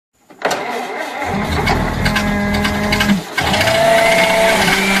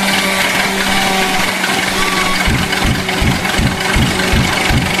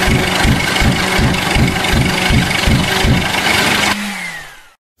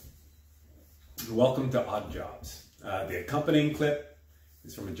Welcome to Odd Jobs. The accompanying clip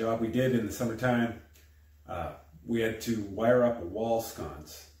is from a job we did in the summertime. We had to wire up a wall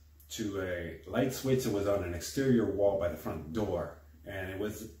sconce to a light switch that was on an exterior wall by the front door, and it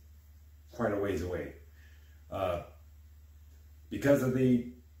was quite a ways away. Because of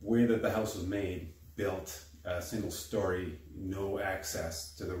the way that the house was made, built, single story, no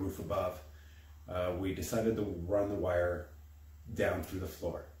access to the roof above, we decided to run the wire down through the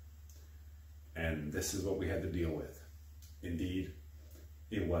floor. And this is what we had to deal with. Indeed,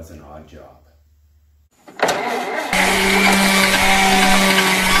 it was an odd job.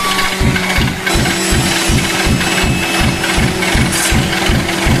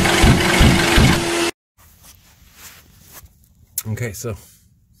 Okay, so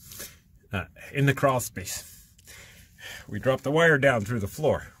in the crawl space, we dropped the wire down through the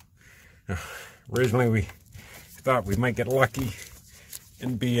floor. Originally, we thought we might get lucky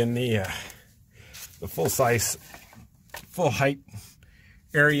and be in the full-size, full-height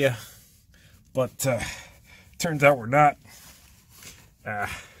area, but turns out we're not.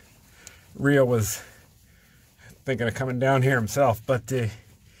 Rio was thinking of coming down here himself, but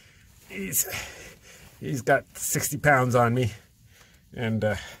he's got 60 pounds on me, and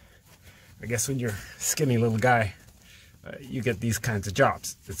I guess when you're a skinny little guy, you get these kinds of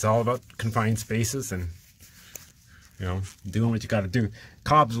jobs. It's all about confined spaces and, you know, doing what you got to do.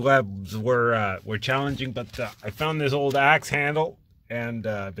 Cobwebs were challenging, but I found this old axe handle, and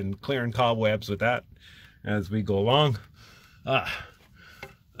I've been clearing cobwebs with that as we go along.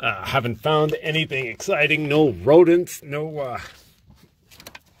 Haven't found anything exciting. No rodents, no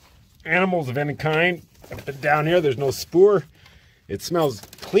animals of any kind. I've been down here. There's no spoor. It smells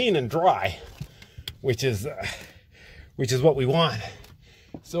clean and dry, which is what we want.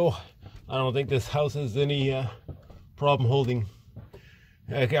 So I don't think this house has any problem holding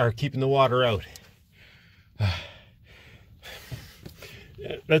or keeping the water out.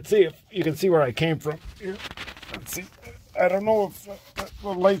 Let's see if you can see where I came from. Here. Let's see. I don't know if the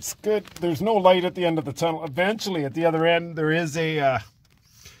light's good. There's no light at the end of the tunnel. Eventually, at the other end, there is an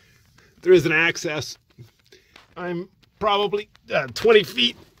access. I'm probably 20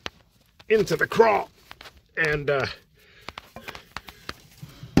 feet into the crawl, and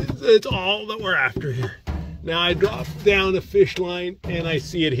it's all that we're after here. Now I dropped down a fish line, and I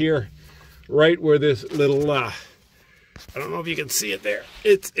see it here, right where this little, I don't know if you can see it there.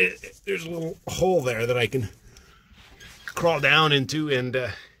 There's a little hole there that I can crawl down into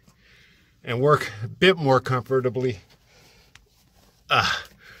and work a bit more comfortably.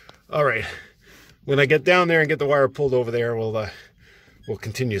 All right, when I get down there and get the wire pulled over there, we'll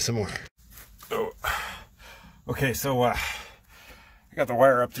continue some more. Oh, okay, so I got the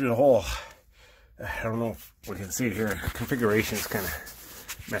wire up through the hole. I don't know if we can see it here. Configuration is kind of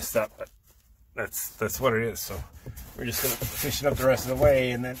messed up, but that's what it is. So we're just gonna fish it up the rest of the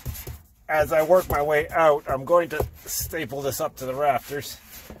way, and then as I work my way out, I'm going to staple this up to the rafters.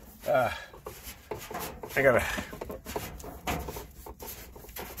 I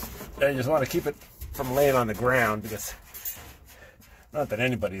just want to keep it from laying on the ground, because not that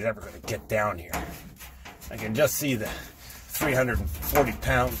anybody's ever going to get down here. I can just see the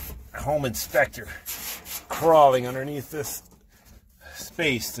 340-pound home inspector crawling underneath this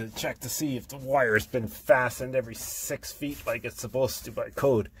space to check to see if the wire's been fastened every 6 feet like it's supposed to by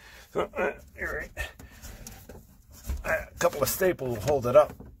code. So, here, a couple of staples will hold it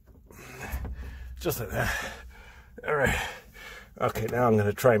up. Just like that. All right. Okay, now I'm going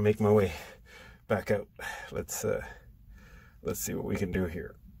to try and make my way back out. Let's see what we can do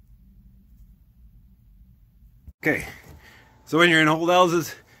here. Okay, so when you're in old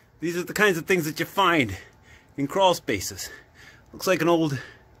houses, these are the kinds of things that you find in crawl spaces. Looks like an old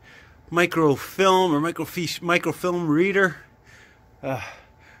microfilm or microfilm reader.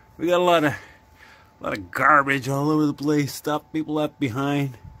 We got a lot of garbage all over the place, stuff people left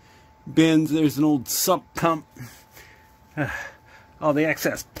behind. Bins, there's an old sump pump. All the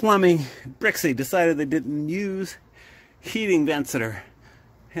excess plumbing, bricks they decided they didn't use, heating vents that are,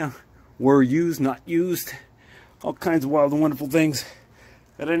 were used, not used, all kinds of wild and wonderful things.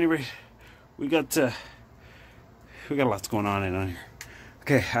 At any rate, we got lots going on in here.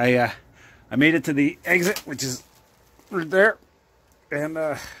 Okay, I made it to the exit, which is right there, and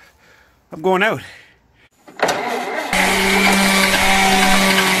I'm going out.